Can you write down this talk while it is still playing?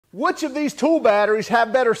Which of these tool batteries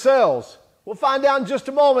have better cells? We'll find out in just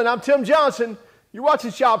a moment. I'm Tim Johnson. You're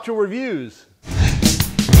watching Shop Tool Reviews.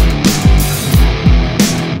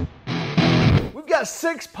 We've got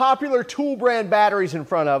 6 popular tool brand batteries in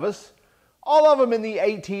front of us, all of them in the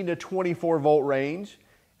 18 to 24 volt range,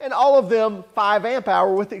 and all of them 5 amp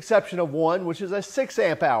hour with the exception of one, which is a 6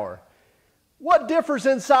 amp hour. What differs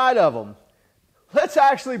inside of them? Let's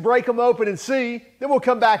actually break them open and see, then we'll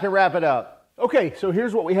come back and wrap it up. Okay, so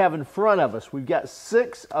here's what we have in front of us. We've got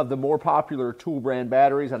 6 of the more popular tool brand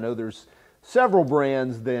batteries. I know there's several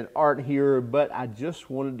brands that aren't here, but I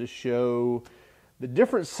just wanted to show the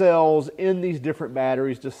different cells in these different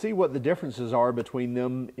batteries to see what the differences are between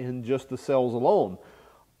them in just the cells alone.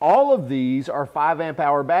 All of these are 5 amp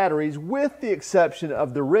hour batteries with the exception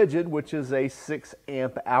of the RIDGID, which is a 6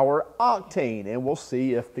 amp hour octane. And we'll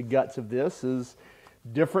see if the guts of this is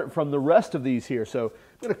different from the rest of these here. So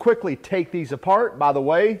I'm going to quickly take these apart. By the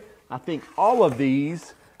way, I think all of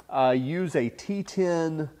these use a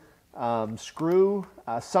T10 screw.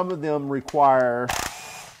 Some of them require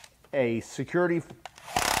a security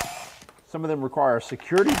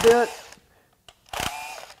bit,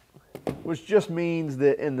 which just means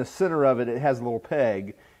that in the center of it, it has a little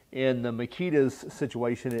peg. In the Makita's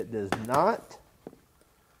situation, it does not.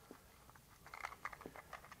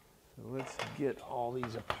 So let's get all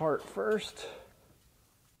these apart first.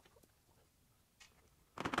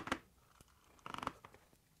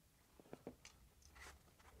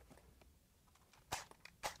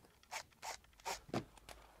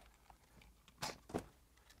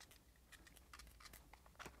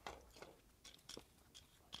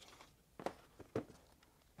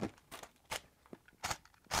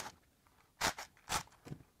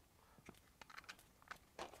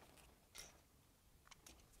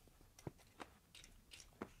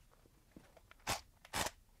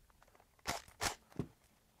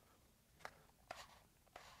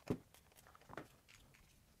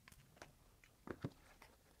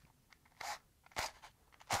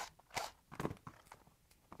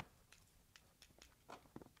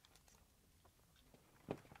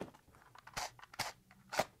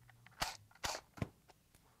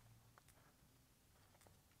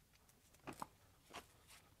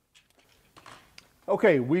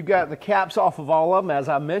 Okay, we've got the caps off of all of them. As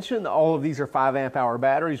I mentioned, all of these are 5 amp hour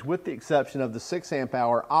batteries with the exception of the 6 amp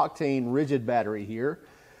hour octane RIDGID battery here.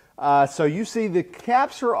 So you see the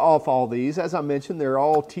caps are off all these. As I mentioned, they're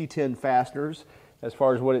all T10 fasteners as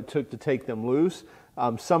far as what it took to take them loose.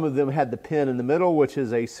 Some of them had the pin in the middle, which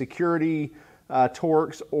is a security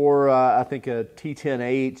Torx or I think a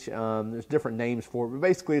T10H. There's different names for it, but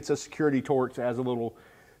basically it's a security Torx that has a little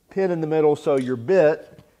pin in the middle, so your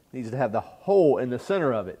bit needs to have the hole in the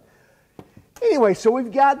center of it. Anyway, so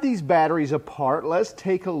we've got these batteries apart. Let's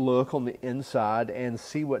take a look on the inside and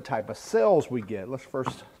see what type of cells we get. Let's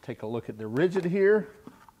first take a look at the RIDGID here.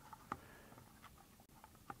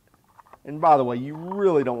 And by the way, you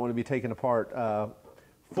really don't want to be taking apart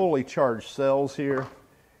fully charged cells here.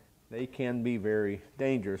 They can be very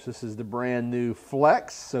dangerous. This is the brand new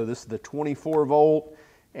Flex. So this is the 24 volt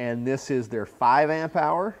and this is their 5 amp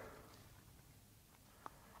hour.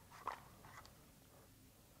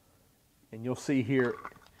 And you'll see here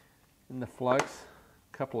in the Flex,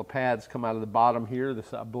 a couple of pads come out of the bottom here.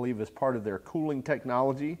 This, I believe, is part of their cooling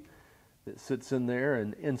technology that sits in there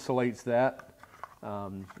and insulates that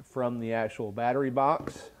from the actual battery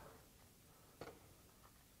box.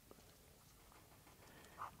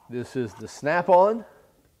 This is the snap-on,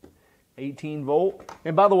 18 volt.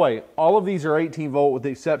 And by the way, all of these are 18 volt with the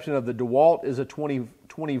exception of the DeWalt is a 20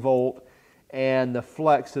 volt and the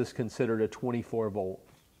Flex is considered a 24 volt.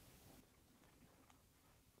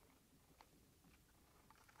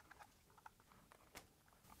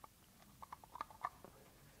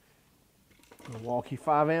 Milwaukee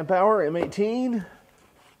 5 amp hour M18.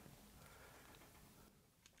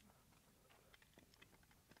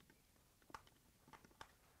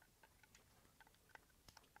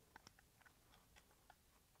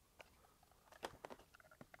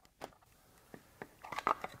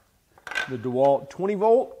 The DeWalt 20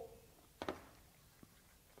 volt,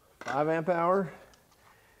 5 amp hour,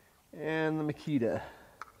 and the Makita.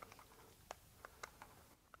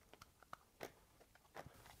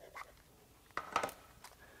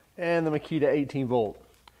 And the Makita 18 volt.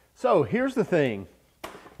 So here's the thing.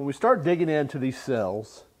 When we start digging into these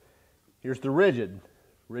cells, here's the RIDGID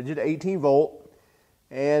 18 volt.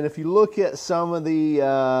 And if you look at some of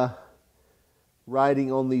the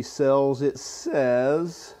writing on these cells, it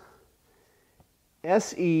says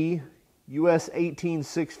SE US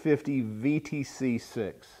 18650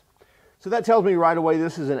 VTC6. So that tells me right away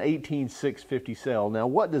this is an 18650 cell. Now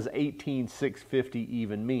what does 18650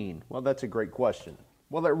 even mean? Well, that's a great question.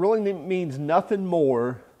 Well, that really means nothing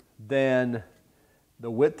more than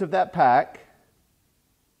the width of that pack,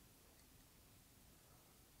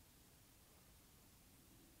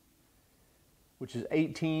 which is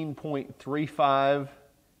 18.35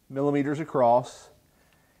 millimeters across,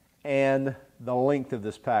 and the length of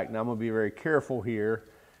this pack. Now I'm going to be very careful here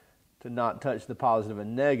to not touch the positive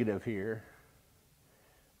and negative here.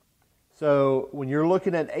 So when you're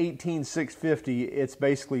looking at 18650, it's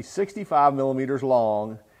basically 65 millimeters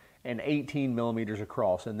long and 18 millimeters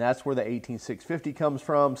across, and that's where the 18650 comes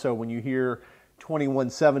from. So when you hear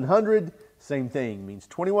 21700, same thing, it means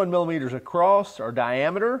 21 millimeters across or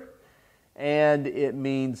diameter, and it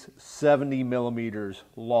means 70 millimeters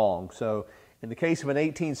long. So in the case of an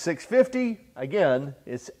 18650, again,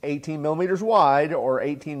 it's 18 millimeters wide or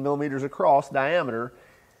 18 millimeters across diameter,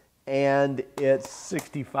 and it's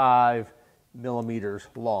 65 millimeters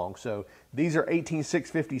long. So these are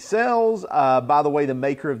 18650 cells. By the way, the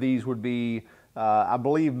maker of these would be, I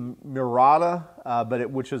believe, Murata,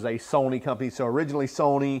 which is a Sony company. So originally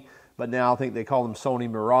Sony, but now I think they call them Sony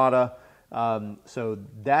Murata. So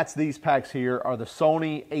that's these packs here are the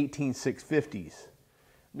Sony 18650s.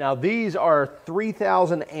 Now these are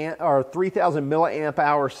 3,000 milliamp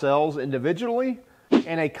hour cells individually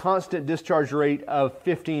and a constant discharge rate of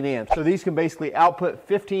 15 amps. So these can basically output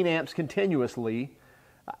 15 amps continuously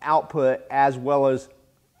output, as well as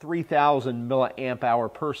 3,000 milliamp hour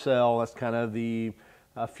per cell. That's kind of the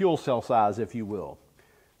fuel cell size, if you will.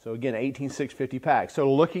 So again, 18650 pack. So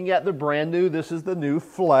looking at the brand new, this is the new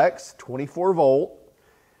Flex 24 volt.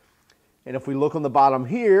 And if we look on the bottom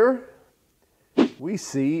here, we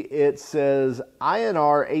see it says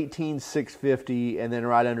INR 18650, and then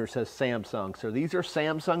right under it says Samsung. So these are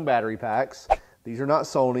Samsung battery packs. These are not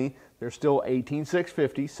Sony. They're still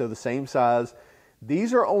 18650, so the same size.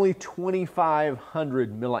 These are only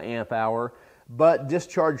 2,500 milliamp hour, but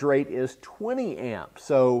discharge rate is 20 amps.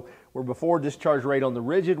 So where before discharge rate on the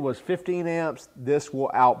RIDGID was 15 amps, this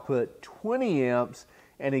will output 20 amps,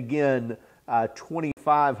 and again,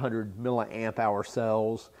 2,500 milliamp hour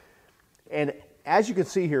cells. And as you can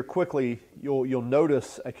see here quickly, you'll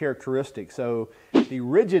notice a characteristic. So the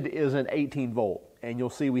RIDGID is an 18 volt, and you'll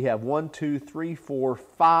see we have 1, 2, 3, 4,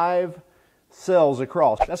 5 cells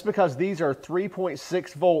across. That's because these are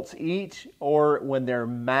 3.6 volts each, or when they're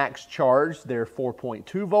max charged, they're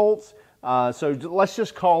 4.2 volts. So let's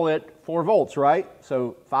just call it 4 volts, right?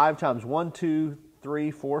 So 5 times 1, 2, 3,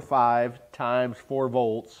 4, 5 times 4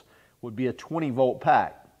 volts would be a 20 volt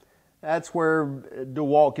pack. That's where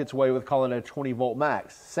DeWalt gets away with calling it a 20 volt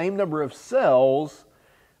max. Same number of cells,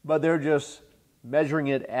 but they're just measuring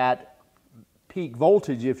it at peak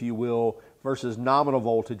voltage, if you will, versus nominal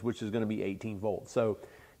voltage, which is going to be 18 volts. So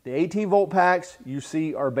the 18 volt packs you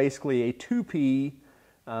see are basically a 2P.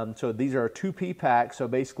 So these are a 2P pack. So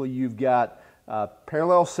basically you've got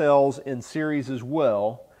parallel cells in series as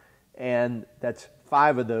well, and that's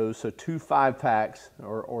 5 of those, so 2 5-packs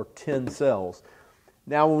or 10 cells.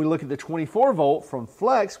 Now when we look at the 24 volt from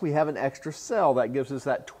Flex, we have an extra cell that gives us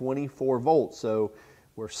that 24 volts. So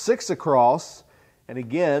we're 6 across, and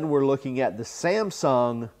again we're looking at the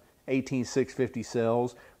Samsung 18650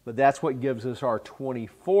 cells, but that's what gives us our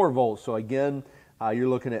 24 volts. So again, you're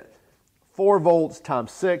looking at 4 volts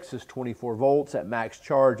times 6 is 24 volts at max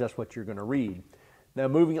charge. That's what you're going to read. Now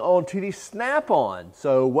moving on to the Snap-on.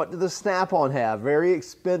 So what does the Snap-on have? Very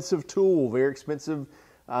expensive tool, very expensive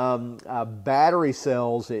battery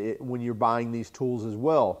cells when you're buying these tools as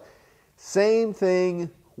well. Same thing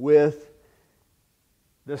with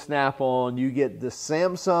the Snap-on. You get the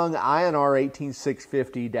Samsung INR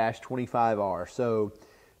 18650-25R. So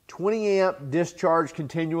 20 amp discharge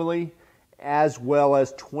continually, as well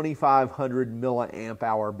as 2,500 milliamp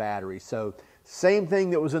hour battery. So same thing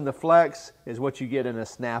that was in the Flex is what you get in a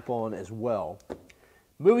Snap-on as well.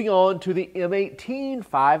 Moving on to the M18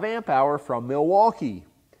 5 amp hour from Milwaukee.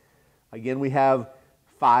 Again, we have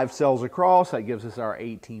 5 cells across. That gives us our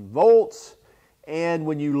 18 volts. And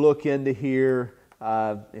when you look into here,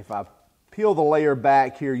 if I peel the layer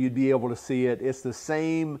back here, you'd be able to see it. It's the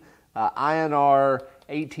same INR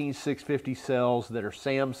 18650 cells that are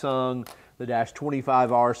Samsung, the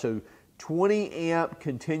 -25R. So 20 amp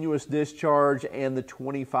continuous discharge and the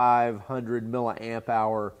 2,500 milliamp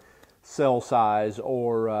hour cell size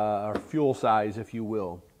or fuel size, if you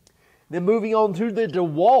will. Then moving on to the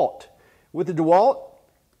DeWalt. With the DeWalt,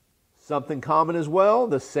 something common as well,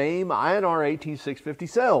 the same INR 18650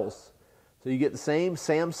 cells. So you get the same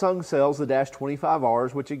Samsung cells, the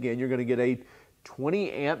 -25Rs, which again, you're going to get a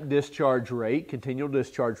 20 amp discharge rate, continual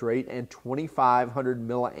discharge rate, and 2,500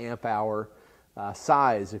 milliamp hour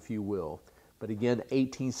size, if you will. But again,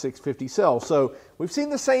 18650 cells. So we've seen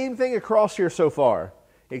the same thing across here so far,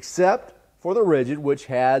 except for the RIDGID, which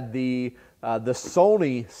had the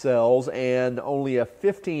Sony cells and only a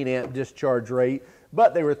 15 amp discharge rate,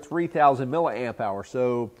 but they were 3,000 milliamp hour.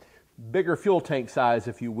 So bigger fuel tank size,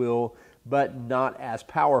 if you will, but not as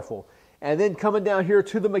powerful. And then coming down here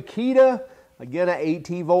to the Makita, again, an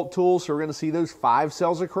 18 volt tool, so we're going to see those 5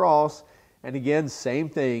 cells across. And again, same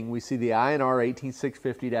thing. We see the INR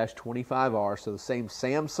 18650-25R, so the same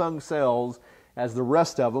Samsung cells as the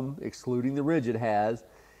rest of them, excluding the RIDGID, has,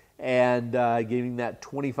 and giving that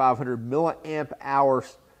 2,500 milliamp hour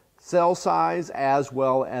cell size as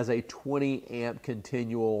well as a 20 amp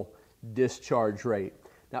continual discharge rate.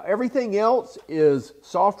 Now, everything else is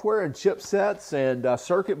software and chipsets and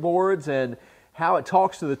circuit boards and how it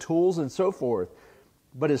talks to the tools and so forth.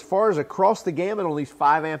 But as far as across the gamut on these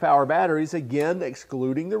 5 amp hour batteries, again,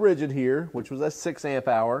 excluding the RIDGID here, which was a 6 amp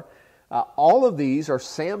hour, all of these are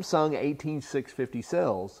Samsung 18650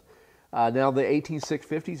 cells. Now, the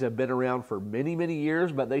 18650s have been around for many, many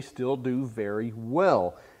years, but they still do very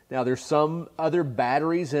well. Now, there's some other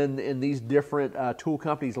batteries in these different tool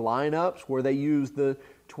companies' lineups where they use the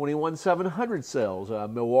 21700 cells.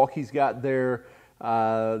 Milwaukee's got their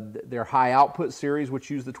high output series, which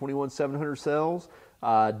use the 21700 cells.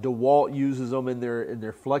 DeWalt uses them in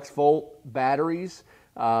their flex volt batteries.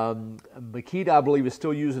 Makita, I believe, is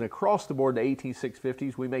still using across the board the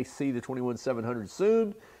 18650s. We may see the 21700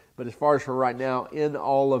 soon, but as far as for right now, in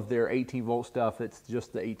all of their 18 volt stuff, it's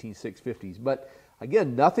just the 18650s. But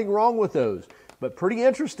again, nothing wrong with those. But pretty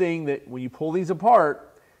interesting that when you pull these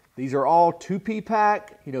apart, these are all 2P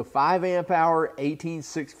pack, 5 amp hour,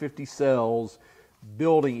 18650 cells,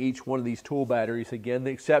 building each one of these tool batteries. Again,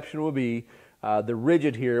 the exception will be the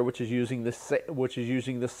RIDGID here, which is using the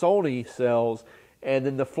Sony cells, and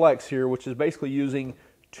then the Flex here, which is basically using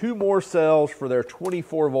 2 more cells for their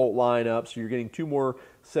 24 volt lineup. So you're getting 2 more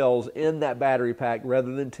cells in that battery pack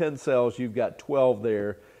rather than 10 cells. You've got 12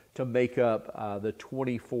 there to make up the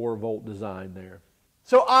 24 volt design there.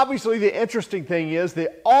 So obviously the interesting thing is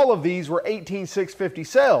that all of these were 18650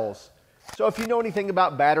 cells. So if you know anything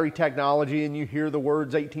about battery technology and you hear the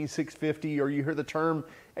words 18650 or you hear the term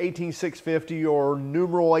 18650 or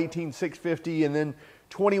numeral 18650 and then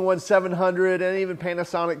 21700, and even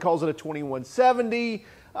Panasonic calls it a 2170,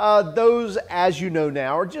 those, as you know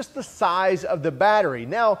now, are just the size of the battery.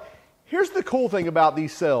 Now, here's the cool thing about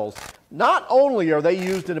these cells. Not only are they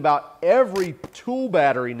used in about every tool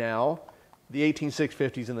battery now, the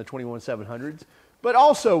 18650s and the 21700s, but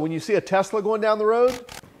also when you see a Tesla going down the road,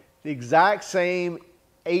 the exact same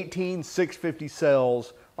 18650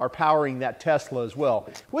 cells are powering that Tesla as well.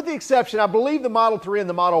 With the exception, I believe the Model 3 and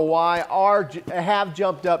the Model Y have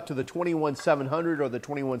jumped up to the 21700 or the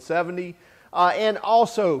 2170. And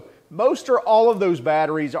also, most or all of those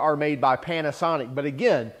batteries are made by Panasonic. But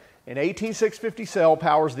again, an 18650 cell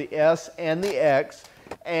powers the S and the X,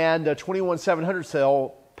 and a 21700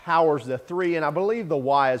 cell powers the 3 and I believe the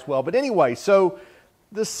Y as well. But anyway, so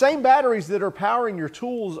the same batteries that are powering your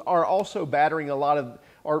tools are also powering a lot of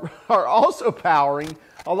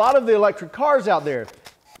the electric cars out there.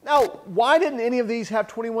 Now, why didn't any of these have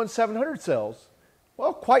 21700 cells?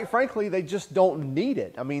 Well, quite frankly, they just don't need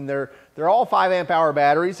it. I mean, they're all 5 amp hour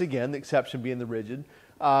batteries, again, the exception being the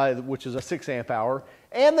RIDGID, which is a 6 amp hour,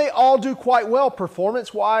 and they all do quite well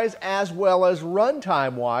performance-wise as well as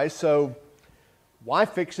runtime-wise, so why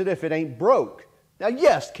fix it if it ain't broke? Now,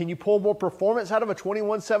 yes, can you pull more performance out of a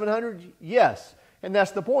 21700? Yes. And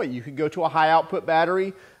that's the point. You can go to a high output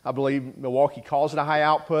battery. I believe Milwaukee calls it a high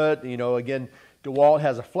output. Again, DeWalt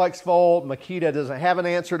has a flex volt. Makita doesn't have an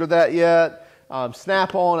answer to that yet.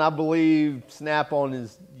 Snap-on, I believe Snap-on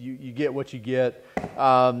is you get what you get.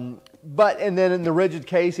 And then in the RIDGID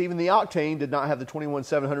case, even the Octane did not have the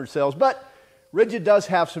 21700 cells. But RIDGID does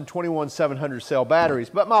have some 21700 cell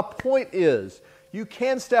batteries. But my point is, you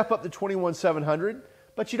can step up to 21700,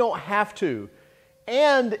 but you don't have to.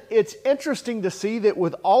 And it's interesting to see that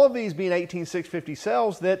with all of these being 18650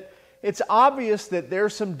 cells, that it's obvious that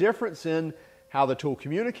there's some difference in how the tool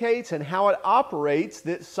communicates and how it operates,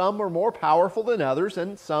 that some are more powerful than others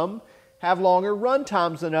and some have longer run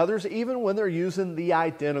times than others, even when they're using the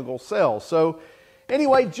identical cells. So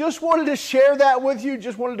anyway, just wanted to share that with you.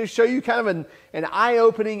 Just wanted to show you kind of an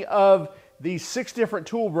eye-opening of these 6 different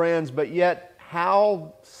tool brands, but yet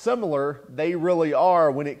how similar they really are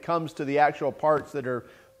when it comes to the actual parts that are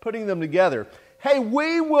putting them together. Hey,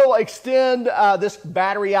 we will extend this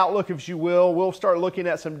battery outlook, if you will. We'll start looking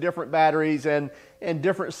at some different batteries and and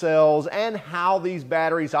different cells and how these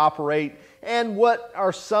batteries operate and what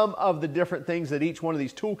are some of the different things that each one of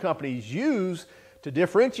these tool companies use to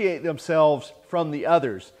differentiate themselves from the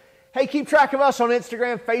others. Hey, keep track of us on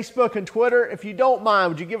Instagram, Facebook, and Twitter. If you don't mind,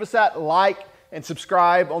 would you give us that like and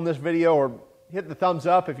subscribe on this video, or hit the thumbs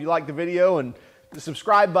up if you like the video, and the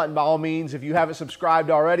subscribe button by all means if you haven't subscribed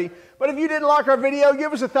already. But if you didn't like our video,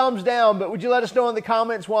 give us a thumbs down, but would you let us know in the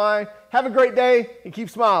comments why? Have a great day and keep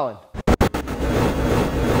smiling.